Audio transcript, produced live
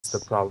the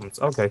problems.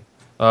 Okay.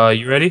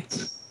 You ready?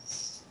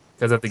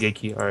 Guys have the gate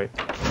key. All right.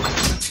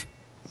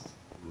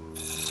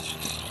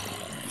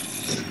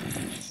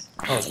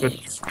 Oh, good.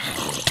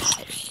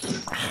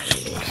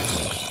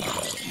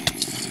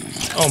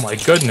 Oh my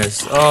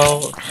goodness.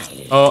 Oh,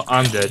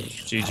 I'm dead.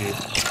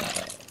 GG.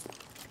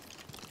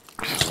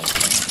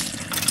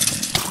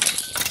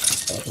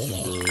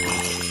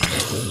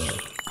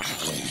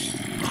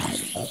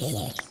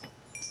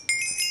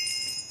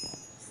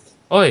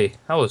 Oi,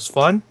 that was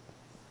fun.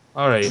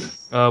 All right.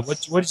 What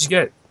did you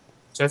get?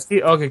 Chest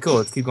key? Okay, cool.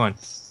 Let's keep going.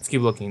 Let's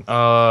keep looking.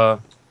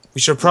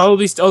 We should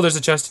probably. Oh, there's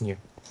a chest in here.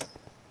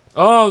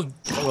 Oh,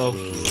 hello.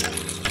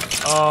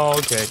 Oh,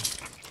 okay.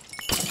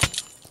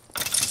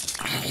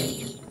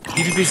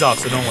 PvP's off,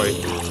 so don't worry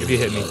if you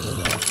hit me.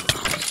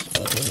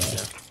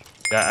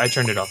 Yeah, I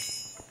turned it off.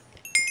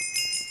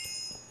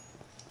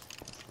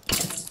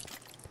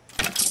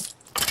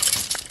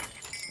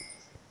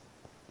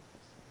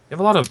 You have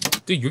a lot of...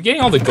 Dude, you're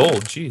getting all the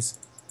gold. Jeez.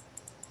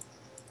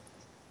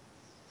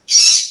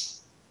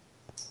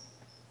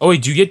 Oh,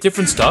 wait, do you get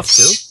different stuff,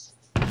 too?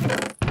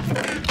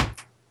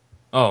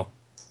 Oh.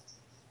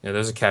 Yeah,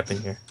 there's a cap in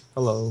here.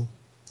 Hello.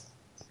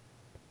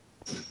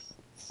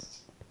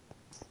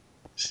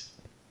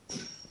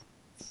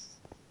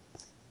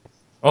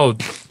 Oh,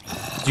 do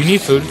you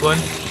need food, Glenn?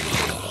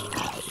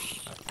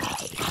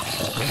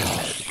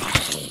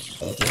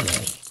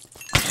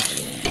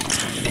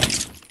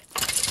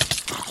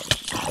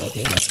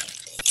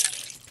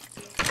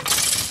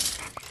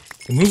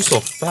 It moves so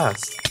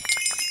fast.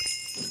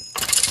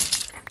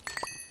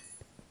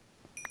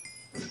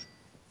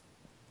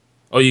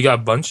 Oh, you got a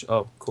bunch?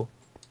 Oh, cool.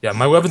 Yeah,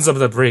 my weapon's up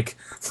to break.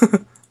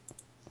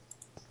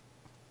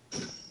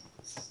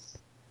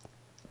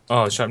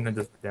 Oh, sharpness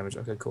does damage.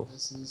 Okay, cool.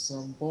 This is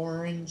some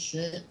boring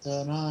shit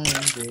that I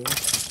do.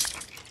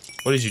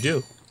 What did you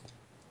do?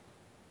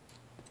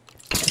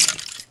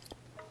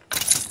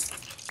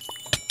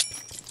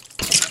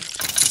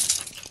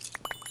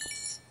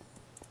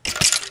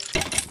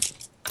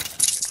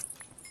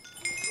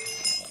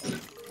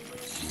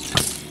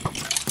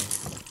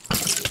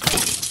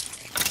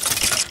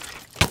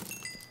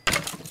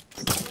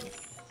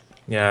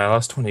 Yeah, I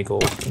lost 20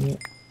 gold. So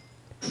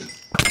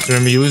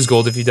remember, you lose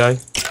gold if you die.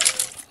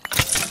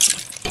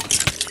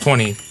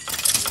 20.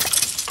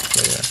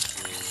 So, yeah.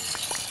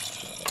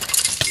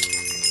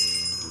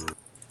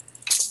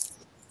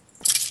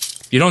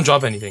 You don't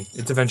drop anything.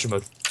 It's adventure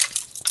mode.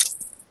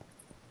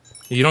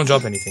 You don't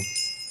drop anything.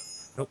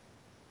 Nope.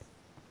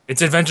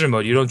 It's adventure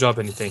mode. You don't drop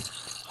anything.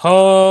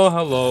 Oh,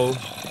 hello.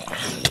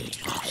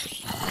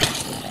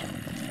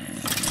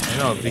 I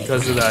know,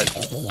 because of that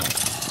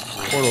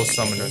portal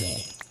summoner.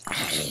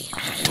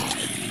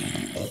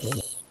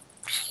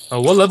 Oh,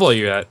 what level are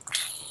you at?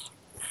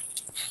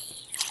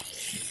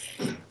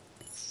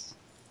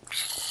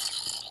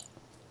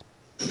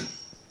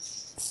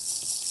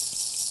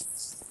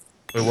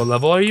 Wait, what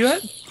level are you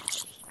at?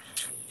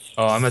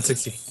 Oh, I'm at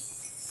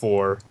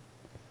 64.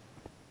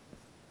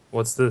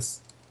 What's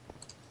this?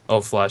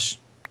 Oh, flash.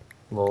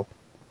 Lol.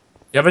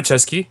 You have a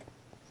chest key?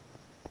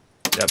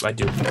 Yep, I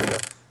do. There we go.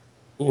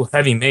 Ooh,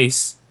 heavy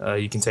mace.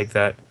 You can take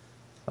that.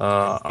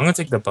 I'm gonna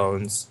take the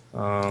bones.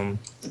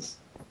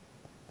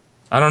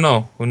 I don't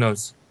know. Who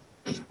knows?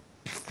 Do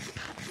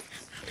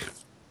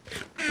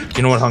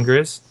you know what hunger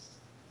is?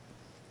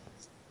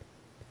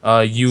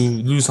 You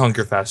lose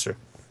hunger faster.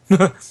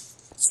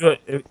 So,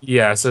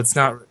 yeah, so it's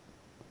not...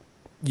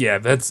 Yeah,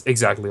 that's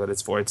exactly what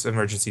it's for. It's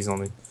emergencies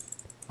only.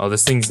 Oh,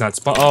 this thing's not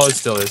spawn... Oh, it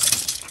still is.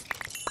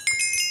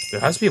 There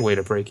has to be a way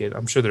to break it.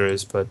 I'm sure there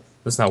is, but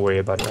let's not worry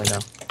about it right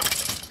now.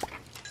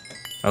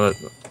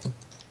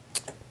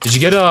 Did you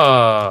get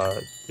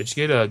a... Did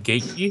you get a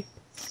gate key?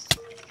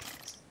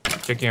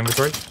 Check your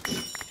inventory.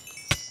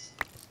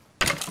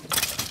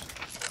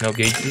 No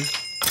gate key?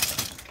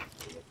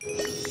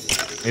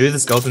 Maybe the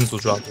skeletons will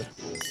drop it.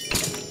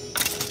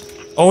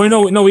 Oh, wait,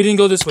 no, we didn't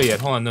go this way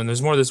yet. Hold on, no,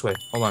 there's more this way.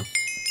 Hold on.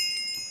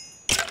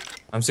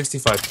 I'm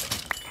 65.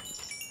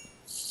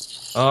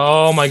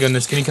 Oh my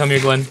goodness, can you come here,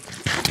 Glenn?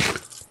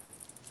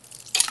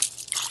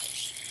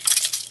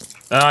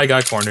 Ah, I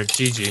got cornered.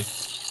 GG.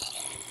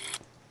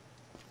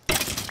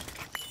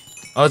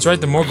 Oh, that's right,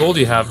 the more gold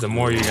you have, the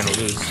more you're gonna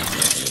lose.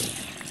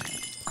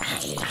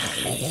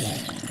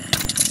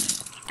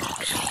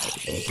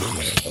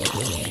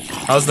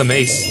 How's the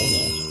mace?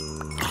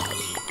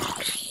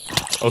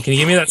 Oh, can you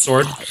give me that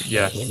sword?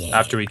 Yeah,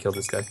 after we kill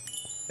this guy.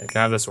 Yeah, can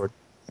I have the sword?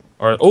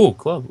 Or, oh,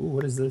 club. Ooh,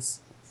 what is this?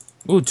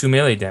 Ooh, 2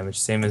 melee damage,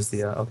 same as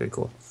the, okay,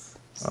 cool.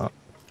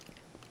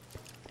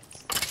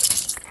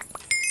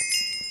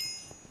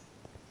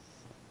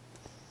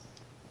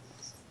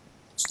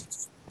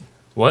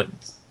 What?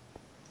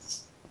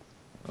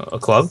 A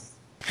club?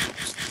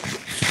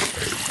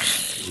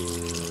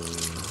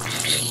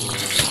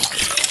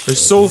 They're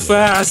so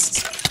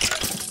fast!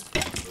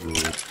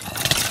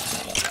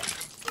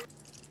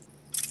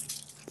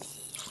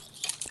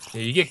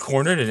 Yeah, you get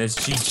cornered and it's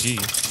GG.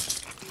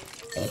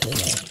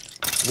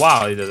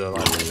 Wow, he did a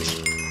lot of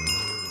damage.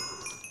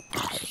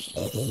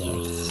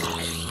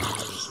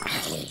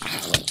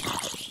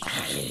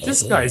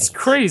 This guy's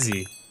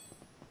crazy.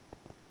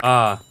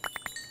 You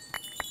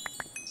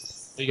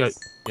got,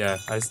 yeah,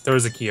 there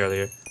was a key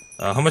earlier.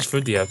 How much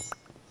food do you have?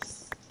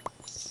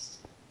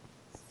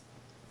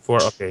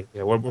 4, okay,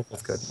 yeah, we're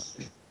both good.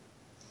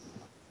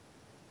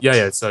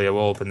 Yeah, so yeah,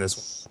 we'll open this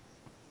one.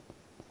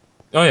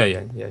 Oh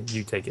yeah,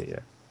 you take it,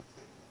 yeah.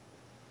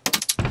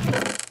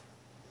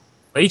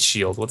 Plate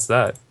shield, what's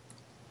that?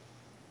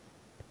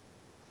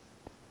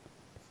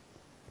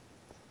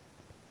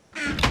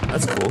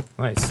 That's cool,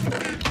 nice.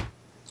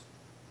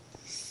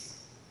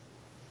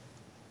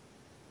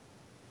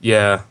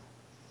 Yeah.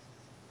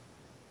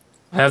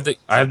 I have the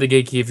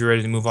gate key if you're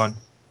ready to move on.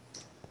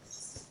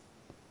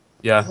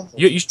 Yeah.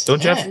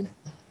 Don't you have to?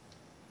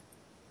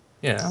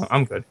 Yeah,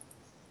 I'm good.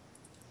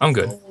 I'm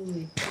good. Holy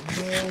moly.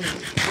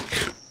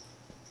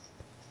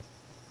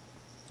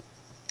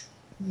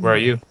 Where are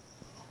you?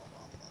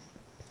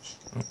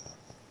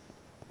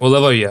 What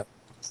level are you at?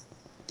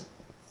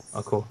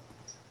 Oh, cool.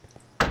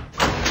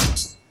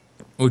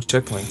 Oh,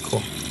 checkpoint.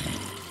 Cool.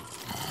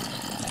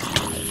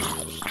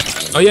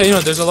 Oh, yeah,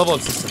 there's a level up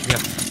system. Yeah.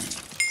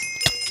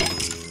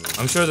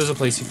 I'm sure there's a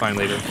place you find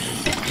later.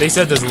 They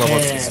said there's a level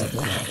up system.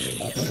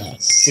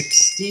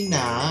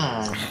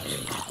 69.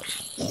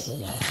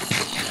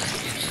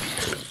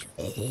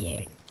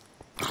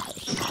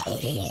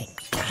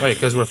 Right,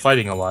 because we're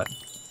fighting a lot.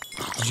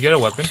 Did you get a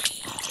weapon?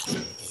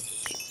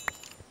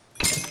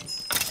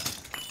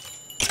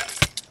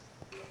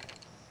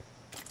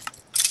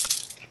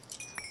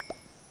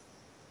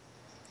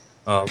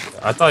 Oh, okay.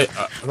 I thought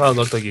it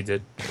looked like you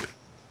did.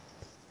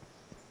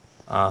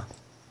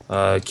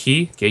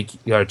 Key? Gate key?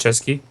 You got a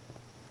chest key?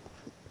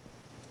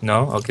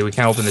 No? Okay, we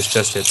can't open this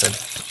chest yet then.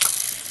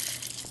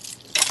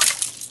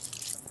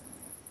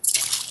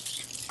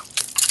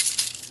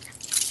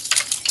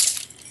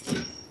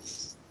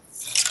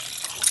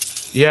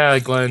 Yeah,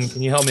 Glenn,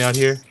 can you help me out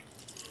here?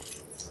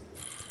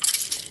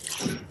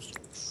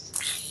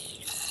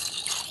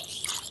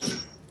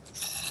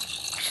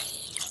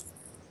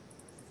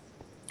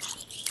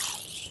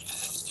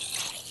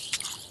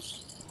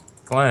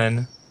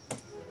 Glenn?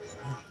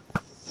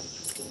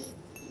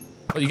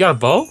 Oh, you got a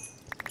bow?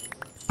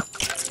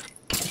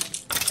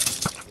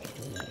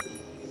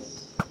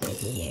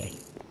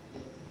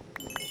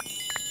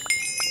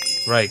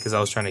 Right, because I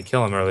was trying to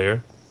kill him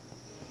earlier.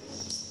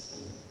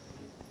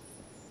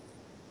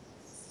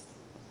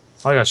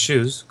 Oh, I got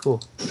shoes. Cool.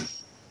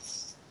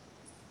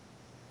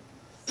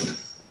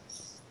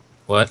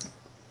 What?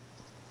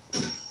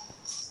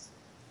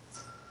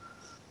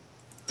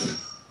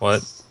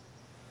 What?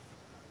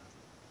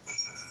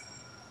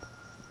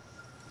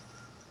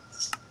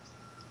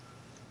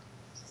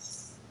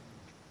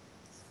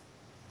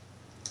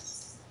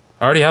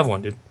 I already have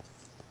one, dude.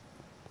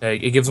 Yeah,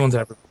 it gives one to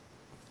everyone.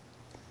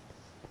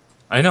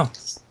 I know.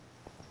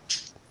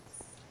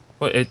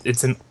 What?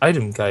 It's an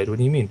item guide. What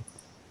do you mean?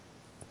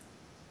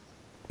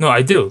 No,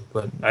 I do,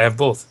 but I have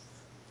both.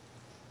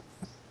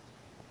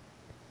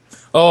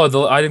 Oh,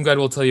 the item guide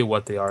will tell you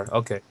what they are.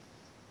 Okay.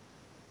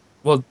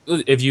 Well,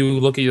 if you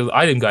look at your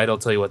item guide, it'll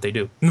tell you what they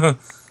do.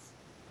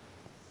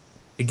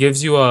 It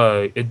gives you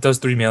it does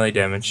 3 melee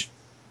damage.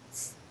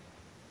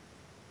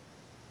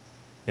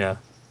 Yeah.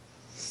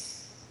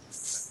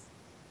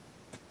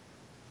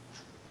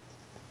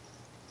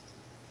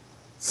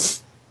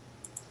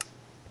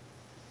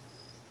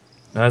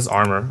 That's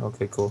armor.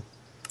 Okay, cool.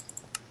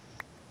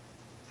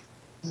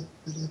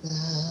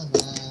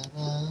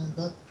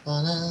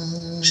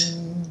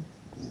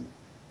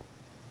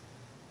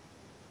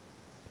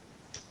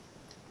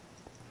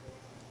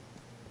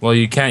 Well,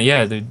 you can't.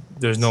 Yeah,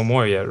 there's no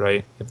more yet,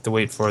 right? You have to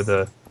wait for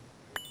the.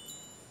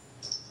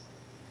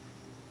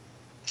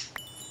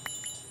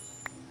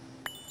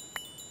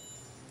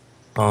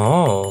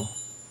 Oh.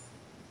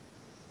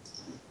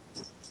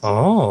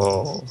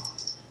 Oh.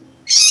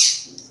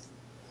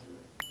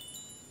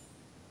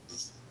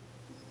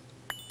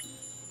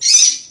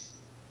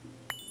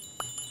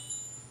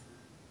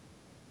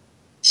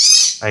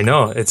 I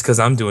know. It's because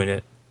I'm doing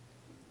it.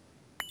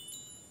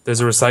 There's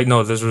a recycle.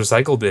 No, there's a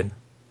recycle bin.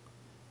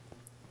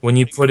 When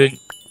you put it,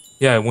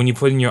 yeah, when you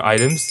put in your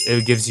items,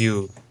 it gives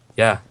you,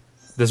 yeah,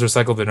 there's a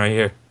recycle bin right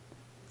here.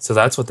 So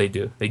that's what they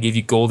do. They give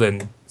you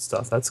golden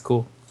stuff. That's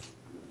cool.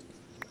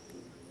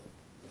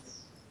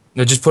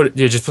 No, just put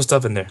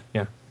stuff in there.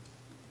 Yeah.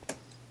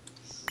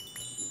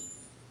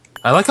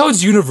 I like how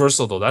it's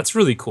universal though. That's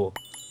really cool.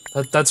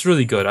 That's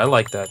really good. I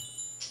like that.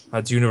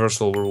 That's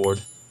universal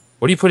reward.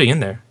 What are you putting in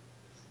there?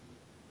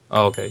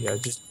 Oh, okay. Yeah,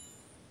 just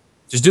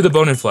do the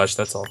bone and flesh.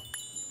 That's all.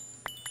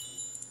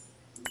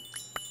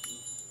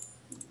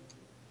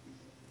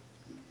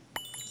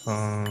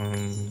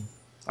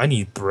 I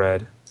need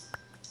bread.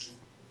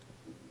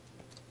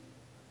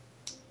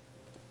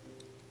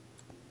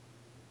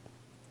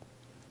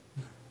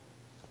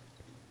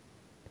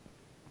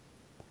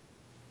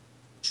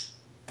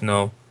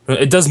 No,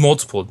 it does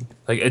multiple.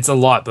 Like it's a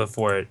lot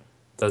before it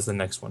does the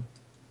next one.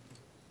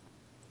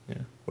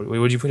 Yeah.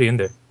 What'd you put in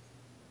there?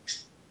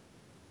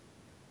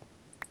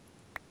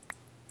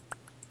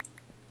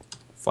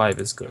 5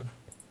 is good.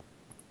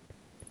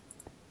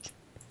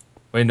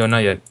 Wait, no, not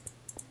yet.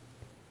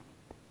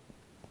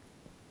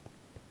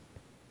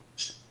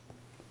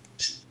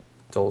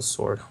 Dull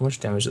sword. How much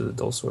damage does the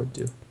dull sword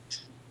do?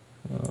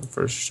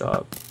 First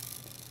shot.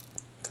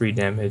 3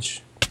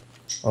 damage.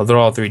 Oh, they're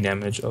all 3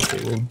 damage.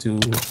 Okay, we'll do...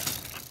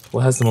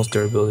 What has the most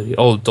durability?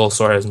 Oh, dull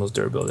sword has the most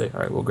durability.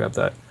 Alright, we'll grab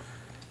that.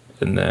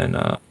 And then,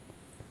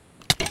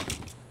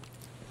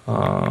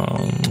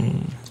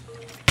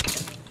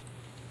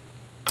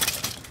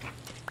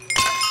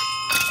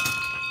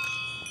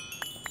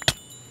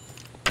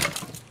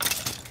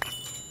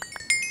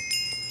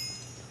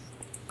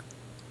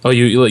 Oh,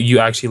 you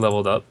actually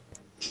leveled up?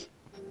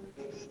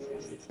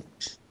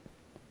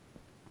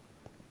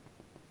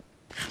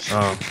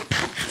 Oh.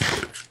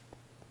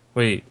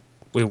 Wait.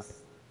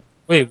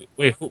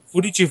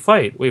 Who did you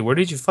fight? Wait, where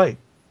did you fight?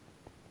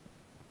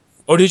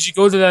 Oh, did you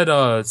go to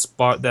that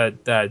spot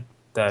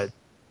that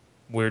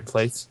weird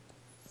place?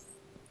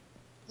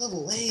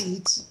 Level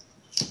 8.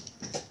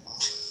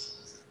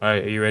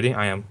 Alright, are you ready?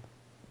 I am.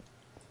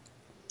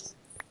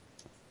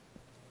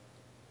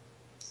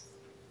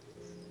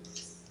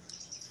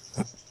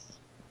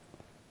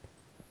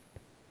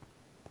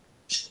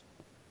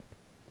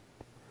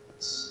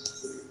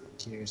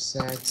 Tier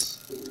set.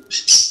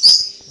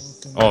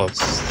 Oh.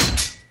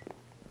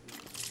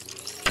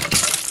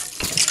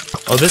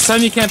 Oh, this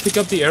time you can't pick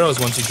up the arrows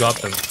once you drop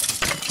them.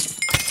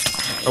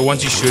 Or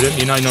once you shoot him,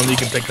 you know, normally you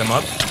can pick them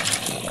up.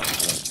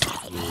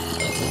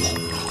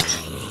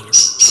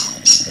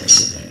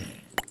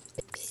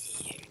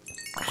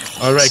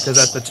 Alright, because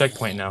that's the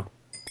checkpoint now.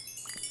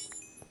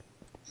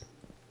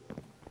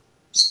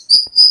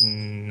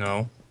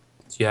 No.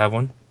 Do you have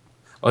one?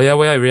 Oh yeah,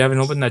 wait, we haven't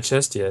opened that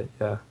chest yet.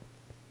 Yeah.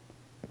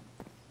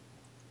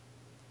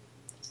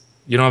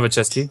 You don't have a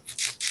chest key?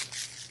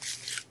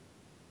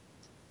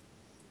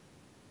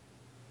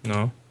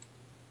 No.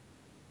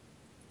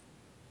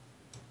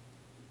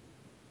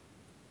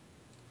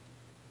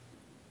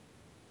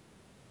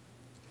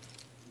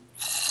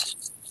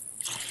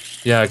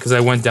 Yeah, because I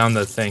went down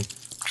the thing.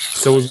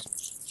 So we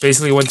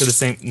basically went to the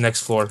same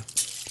next floor.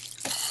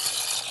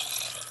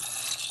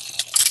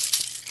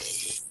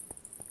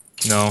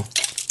 No.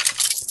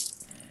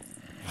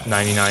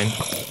 99.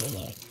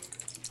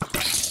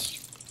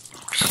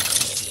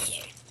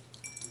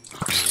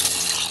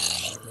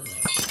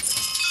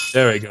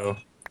 There we go.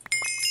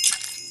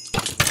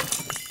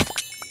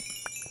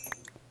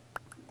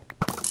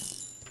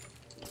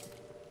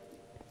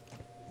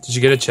 Did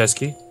you get a chest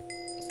key?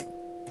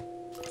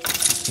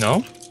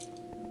 No?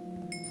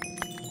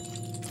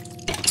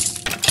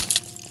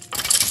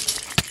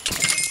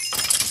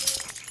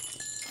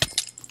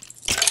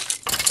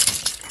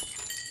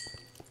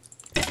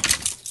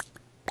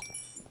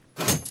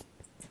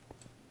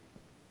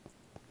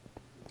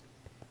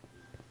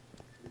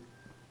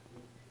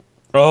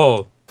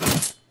 Oh.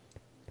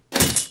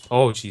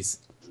 Oh, jeez.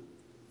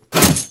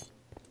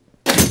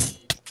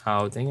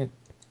 Oh, dang it.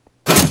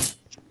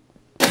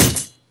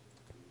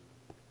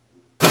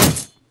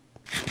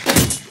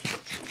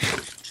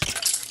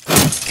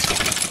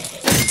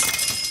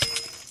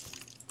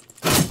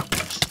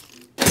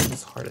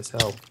 It's hard as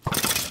hell.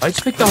 I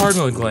just picked the hard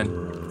mode, Glenn.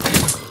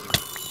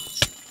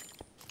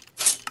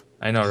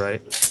 I know,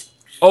 right?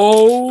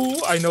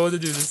 Oh, I know what to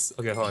do this.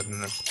 Okay, hold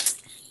on, no.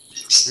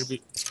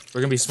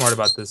 We're gonna be smart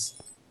about this.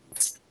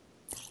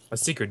 A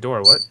secret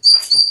door, what?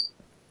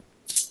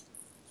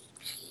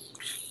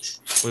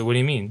 Wait, what do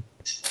you mean?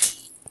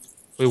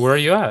 Wait, where are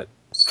you at?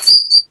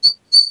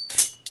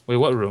 Wait,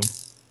 what room?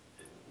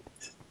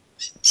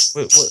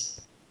 Wait,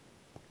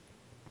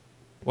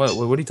 what?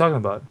 What are you talking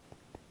about?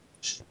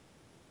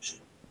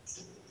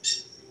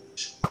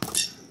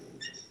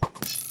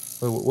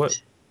 Wait,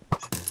 what?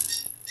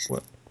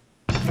 What?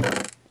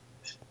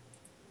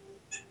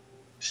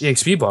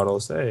 EXP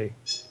bottles, hey.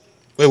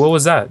 Wait, what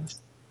was that?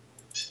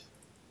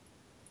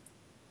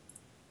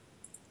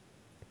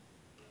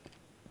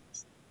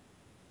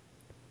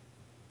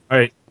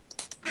 Alright.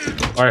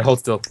 Alright, hold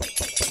still.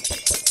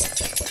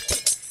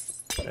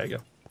 There you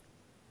go.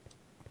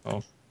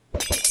 Oh.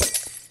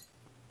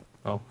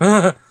 Oh.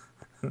 Well,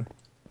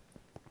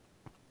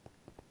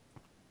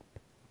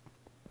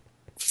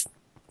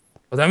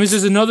 that means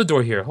there's another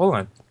door here. Hold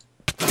on.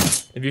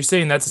 If you're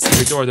saying that's a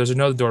secret door, there's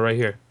another door right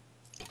here.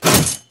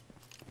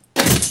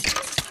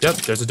 Yep,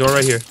 there's a door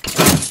right here.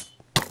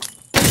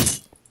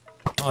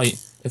 Oh,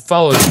 it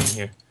follows me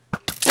here.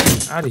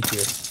 Out of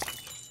here.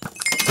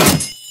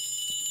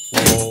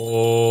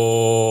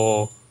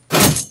 Whoa.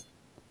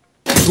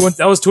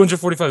 That was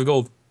 245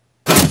 gold.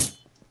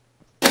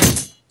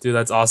 Dude,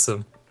 that's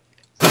awesome.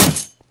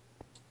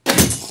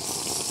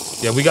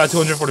 Yeah, we got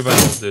 245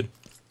 gold, dude.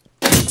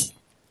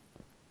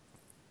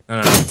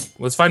 No.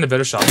 Let's find a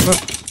better shop.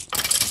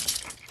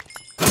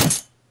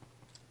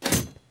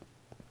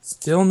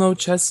 Still no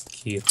chest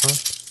key, huh?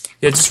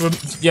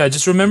 Yeah,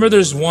 just remember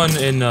there's one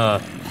in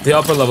the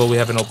upper level we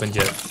haven't opened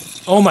yet.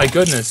 Oh my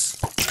goodness.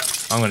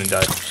 I'm gonna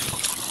die.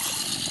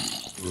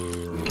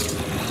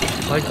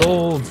 My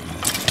gold.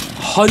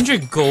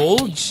 100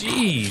 gold?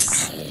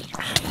 Jeez.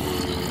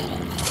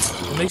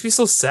 It makes me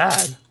so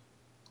sad.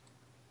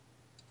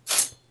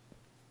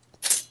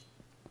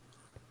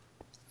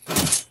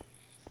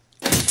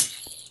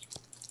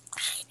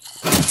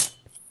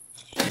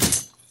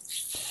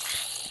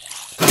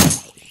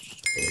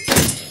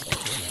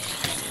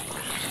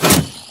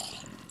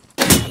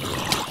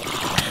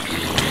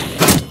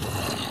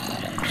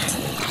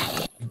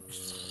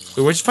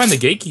 Wait, where'd you find the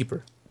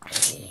gatekeeper?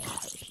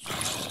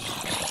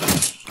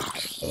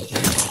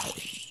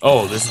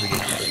 Oh, this is the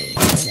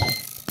gatekeeper.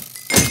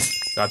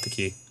 Got the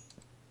key.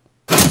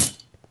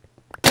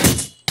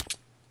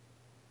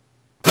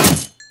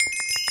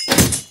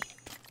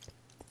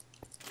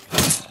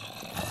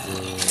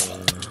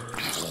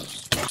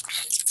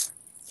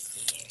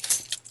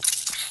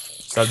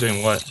 Stop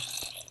doing what?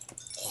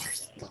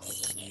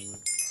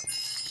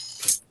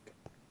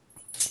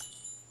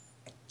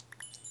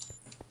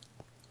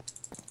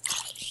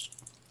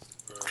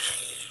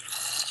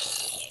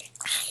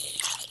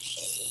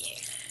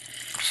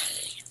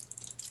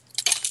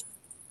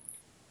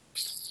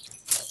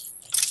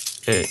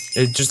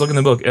 Just look in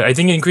the book. I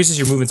think it increases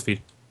your movement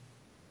speed.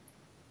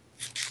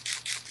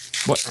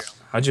 What?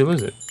 How'd you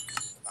lose it?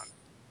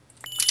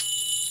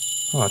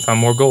 Oh, I found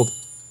more gold.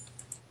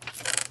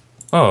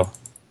 Oh.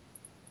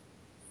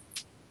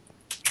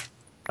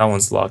 That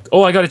one's locked.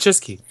 Oh, I got a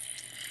chest key.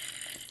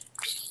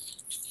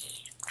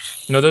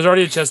 No, there's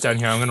already a chest down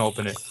here. I'm gonna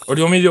open it. Or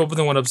do you want me to open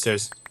the one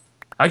upstairs?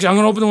 Actually, I'm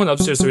gonna open the one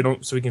upstairs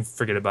so we can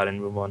forget about it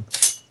and move on.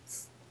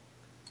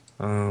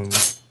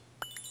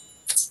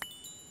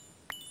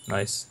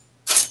 Nice.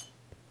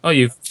 Oh,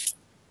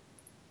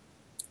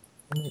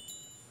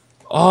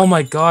 oh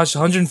my gosh,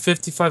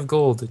 155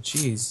 gold.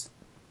 Jeez.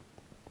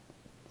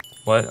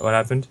 What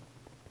happened?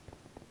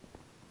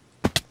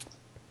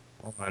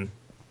 Hold on.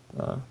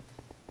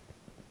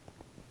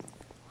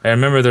 I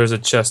remember there's a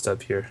chest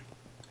up here.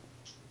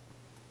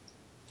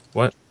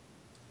 What?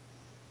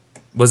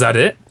 Was that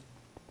it?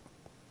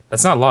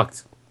 That's not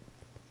locked.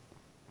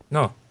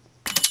 No.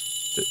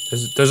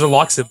 There's a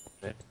lock symbol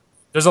on it.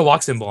 There's a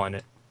lock symbol on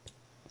it.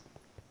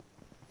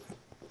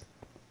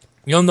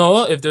 You'll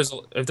know if there's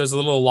a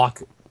little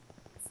lock.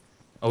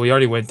 Oh, we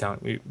already went down.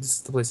 This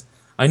is the place.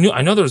 I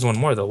know there was one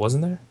more though,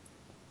 wasn't there?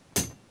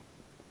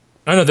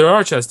 I know there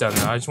are chests down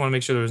there. I just want to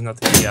make sure there was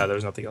nothing. Yeah, there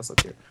was nothing else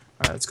up here.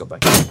 All right, let's go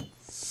back.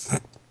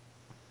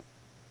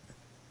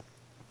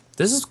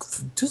 This is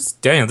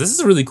damn. This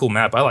is a really cool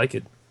map. I like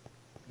it.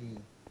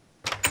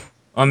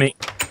 I mean,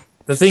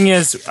 the thing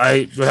is,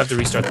 I would have to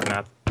restart the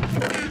map,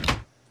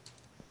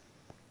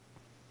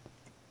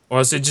 or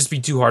else it'd just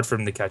be too hard for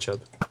him to catch up.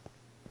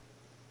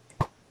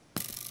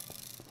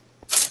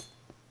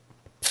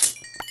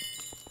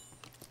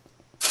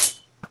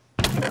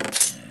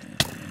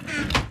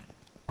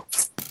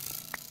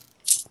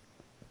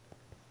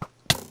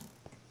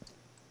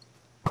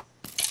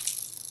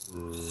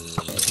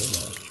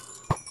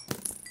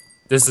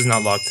 This is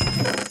not locked.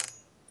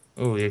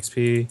 Oh,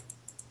 EXP.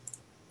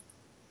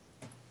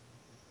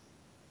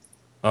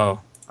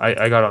 Oh,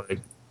 I got all.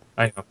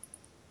 I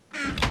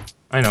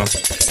know.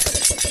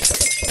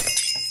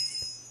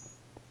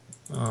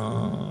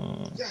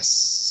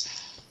 Yes.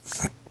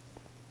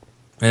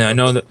 And I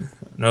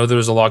know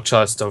there's a locked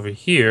chest over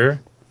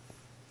here.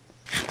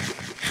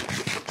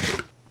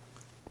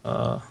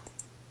 I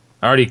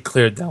already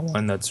cleared that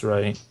one. That's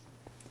right.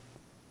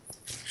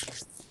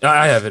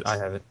 I have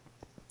it.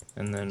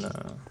 And then,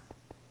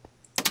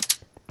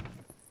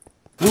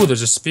 ooh,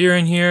 there's a spear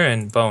in here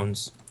and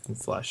bones and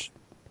flesh.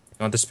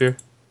 You want the spear?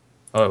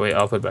 Oh, wait,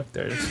 I'll put it back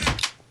there. It is.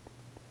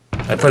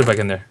 I put it back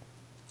in there.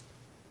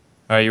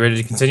 Alright, you ready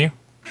to continue?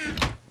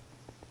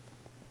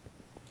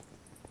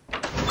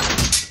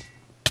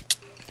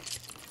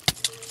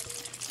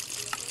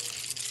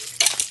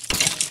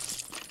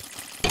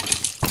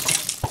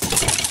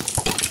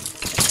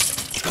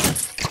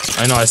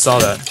 I know, I saw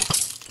that.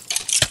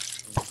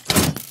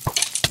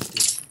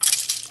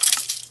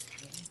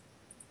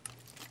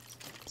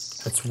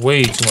 That's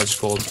way too much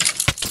gold.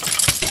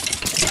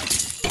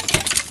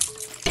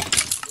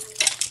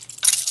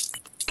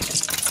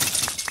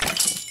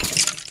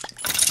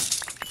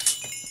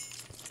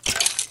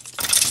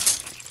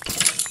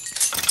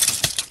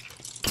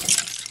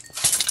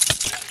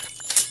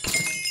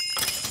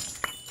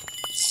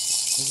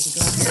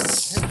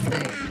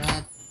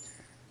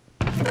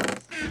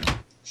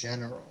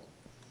 General.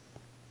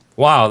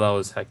 Wow, that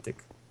was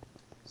hectic.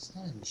 It's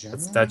not in general.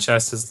 That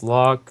chest is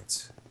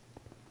locked.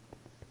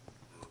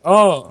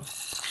 Oh.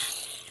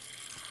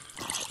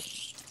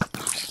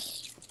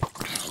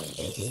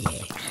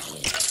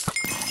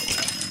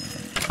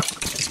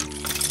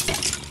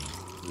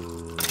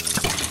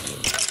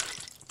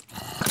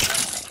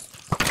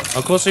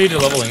 How close are you to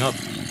leveling up?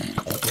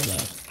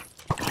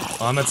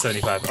 Oh, I'm at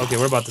 75. Okay,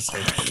 we're about the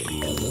same.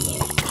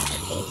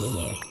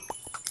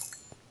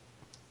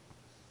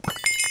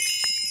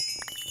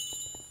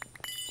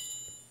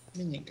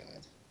 Minion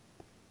guide.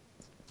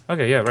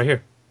 Okay, yeah, right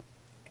here.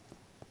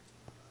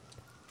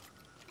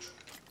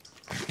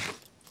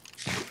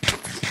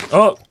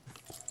 Oh!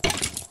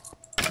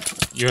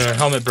 Your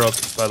helmet broke,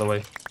 by the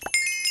way.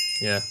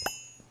 Yeah.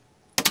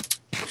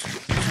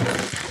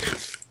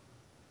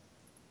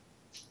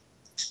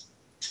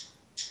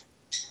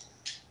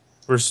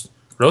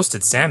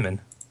 Roasted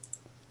salmon.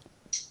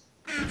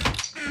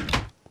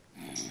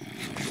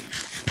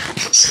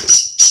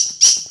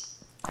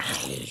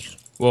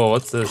 Whoa,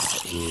 what's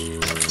this?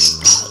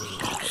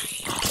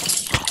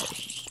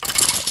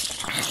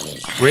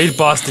 Raid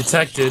boss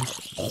detected.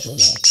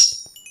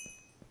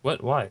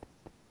 What? Why?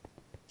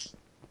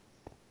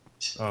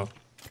 Oh.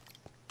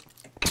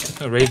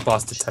 Raid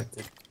boss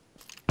detected.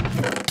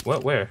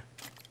 What? Where?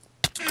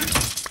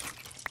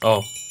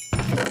 Oh.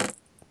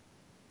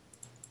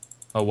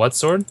 Oh, what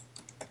sword?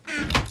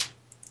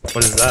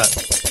 What is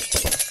that?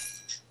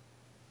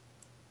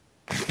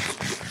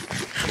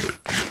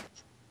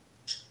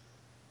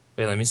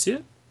 Wait, let me see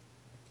it.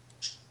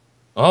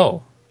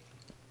 Oh.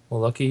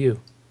 Well, lucky you.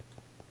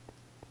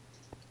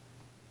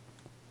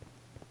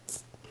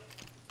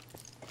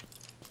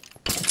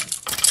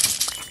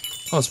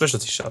 Oh,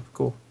 specialty shop.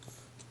 Cool.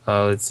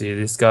 Let's see.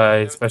 This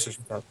guy, specialty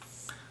shop.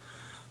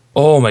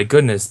 Oh my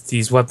goodness.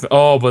 These weapons.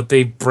 Oh, but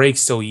they break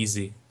so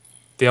easy.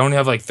 They only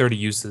have like 30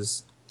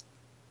 uses.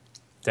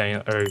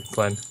 Daniel, or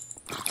Glenn.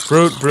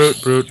 Brute,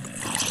 brute, brute.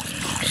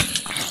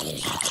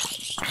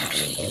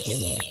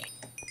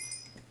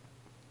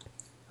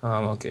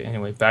 Okay,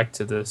 anyway, back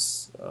to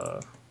this,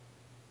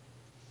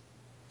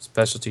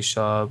 specialty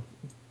shop,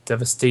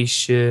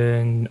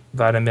 devastation,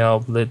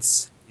 Vitamel,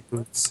 blitz,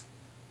 boots.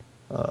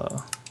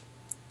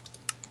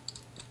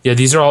 Yeah,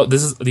 these are all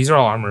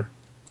armor.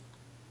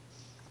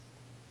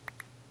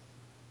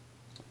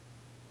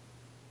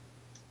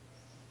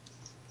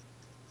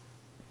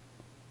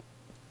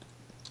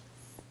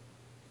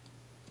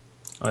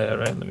 Oh yeah,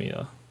 right, let me,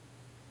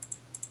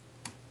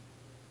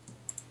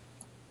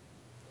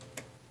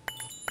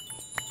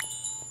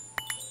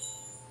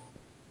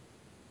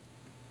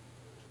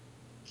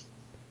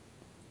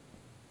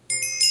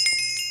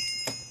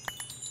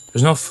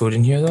 There's no food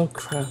in here though?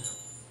 Crap.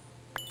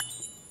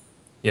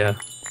 Yeah.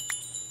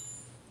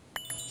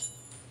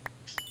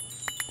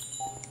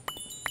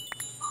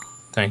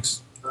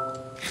 Thanks.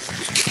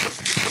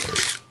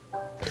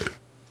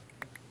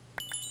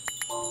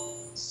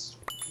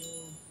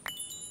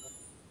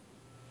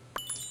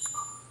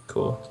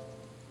 Cool.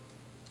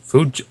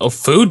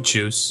 Food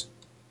juice?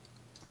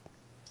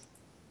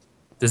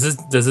 Does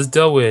this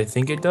deal with I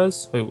think it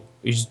does? Wait,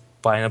 you just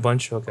buying a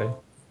bunch? Okay.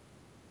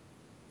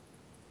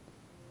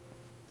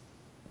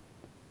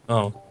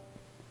 Oh.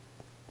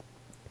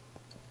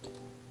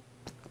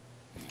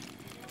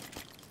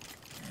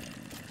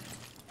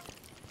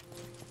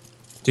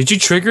 Did you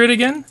trigger it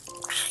again?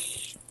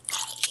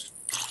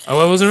 Oh,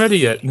 I wasn't ready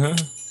yet.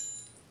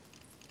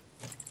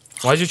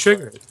 Why'd you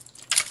trigger it?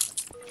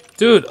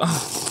 Dude,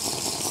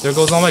 there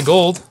goes all my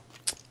gold.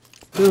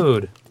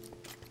 Dude.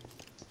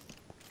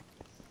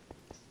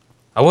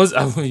 You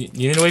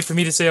need to wait for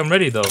me to say I'm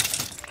ready, though.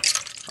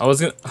 I was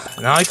gonna...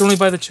 Now I can only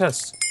buy the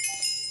chest.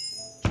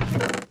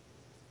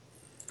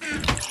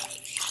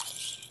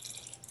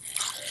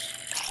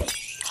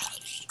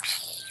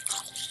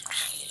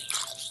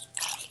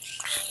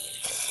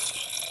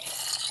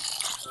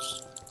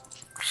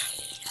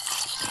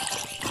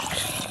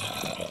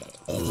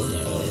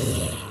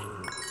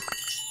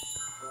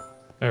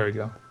 There we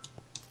go.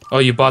 Oh,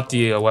 you bought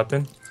the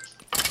weapon?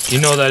 You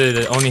know that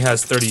it only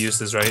has 30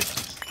 uses, right?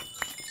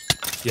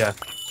 Yeah.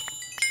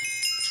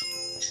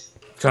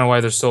 Kind of why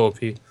they're so OP.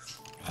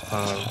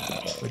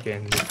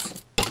 Again.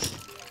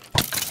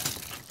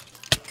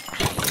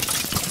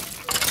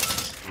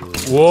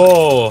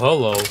 Whoa,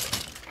 hello.